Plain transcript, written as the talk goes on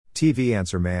TV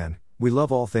answer man, we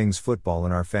love all things football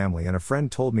in our family and a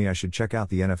friend told me I should check out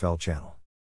the NFL channel.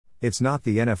 It's not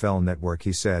the NFL network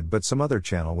he said but some other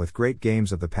channel with great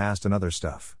games of the past and other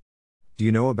stuff. Do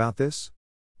you know about this?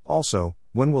 Also,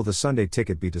 when will the Sunday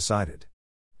ticket be decided?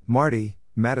 Marty,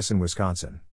 Madison,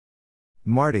 Wisconsin.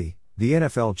 Marty, the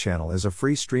NFL channel is a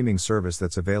free streaming service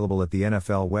that's available at the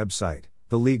NFL website,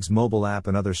 the league's mobile app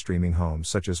and other streaming homes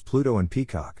such as Pluto and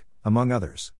Peacock, among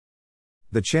others.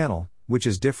 The channel, which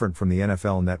is different from the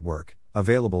NFL network,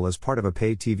 available as part of a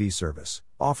paid TV service,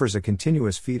 offers a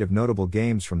continuous feed of notable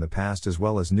games from the past as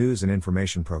well as news and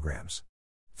information programs.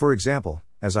 For example,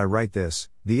 as I write this,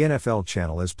 the NFL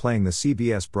channel is playing the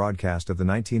CBS broadcast of the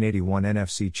 1981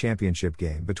 NFC Championship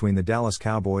game between the Dallas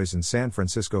Cowboys and San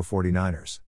Francisco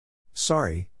 49ers.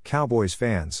 Sorry, Cowboys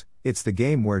fans, it's the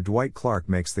game where Dwight Clark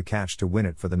makes the catch to win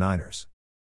it for the Niners.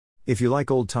 If you like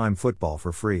old-time football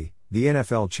for free, the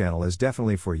NFL channel is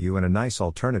definitely for you and a nice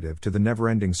alternative to the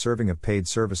never-ending serving of paid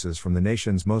services from the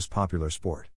nation's most popular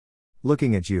sport.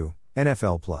 Looking at you,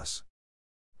 NFL Plus.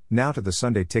 Now to the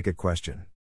Sunday ticket question.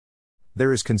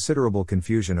 There is considerable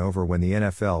confusion over when the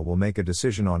NFL will make a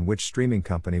decision on which streaming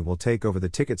company will take over the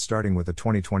ticket starting with the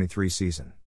 2023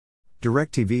 season.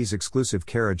 DirecTV's exclusive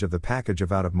carriage of the package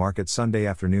of out-of-market Sunday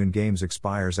afternoon games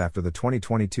expires after the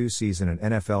 2022 season and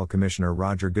NFL Commissioner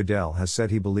Roger Goodell has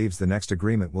said he believes the next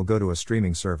agreement will go to a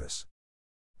streaming service.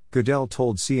 Goodell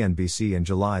told CNBC in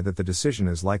July that the decision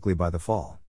is likely by the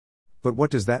fall. But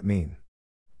what does that mean?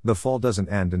 The fall doesn't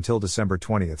end until December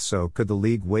 20th, so could the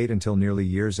league wait until nearly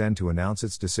year's end to announce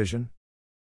its decision?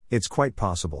 It's quite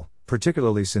possible,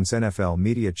 particularly since NFL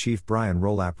media chief Brian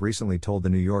Rolapp recently told the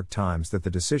New York Times that the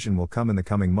decision will come in the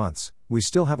coming months. We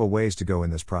still have a ways to go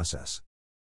in this process.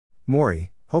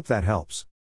 Maury, hope that helps.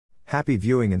 Happy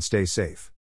viewing and stay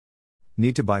safe.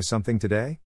 Need to buy something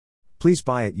today? Please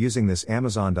buy it using this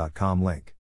Amazon.com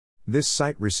link. This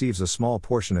site receives a small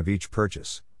portion of each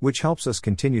purchase, which helps us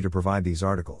continue to provide these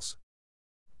articles.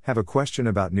 Have a question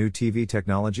about new TV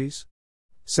technologies?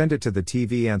 Send it to the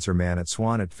TV answer man at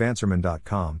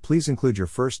swan@vanserman.com. Please include your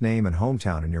first name and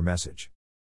hometown in your message.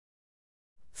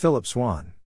 Philip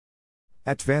Swan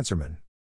 @Vanserman.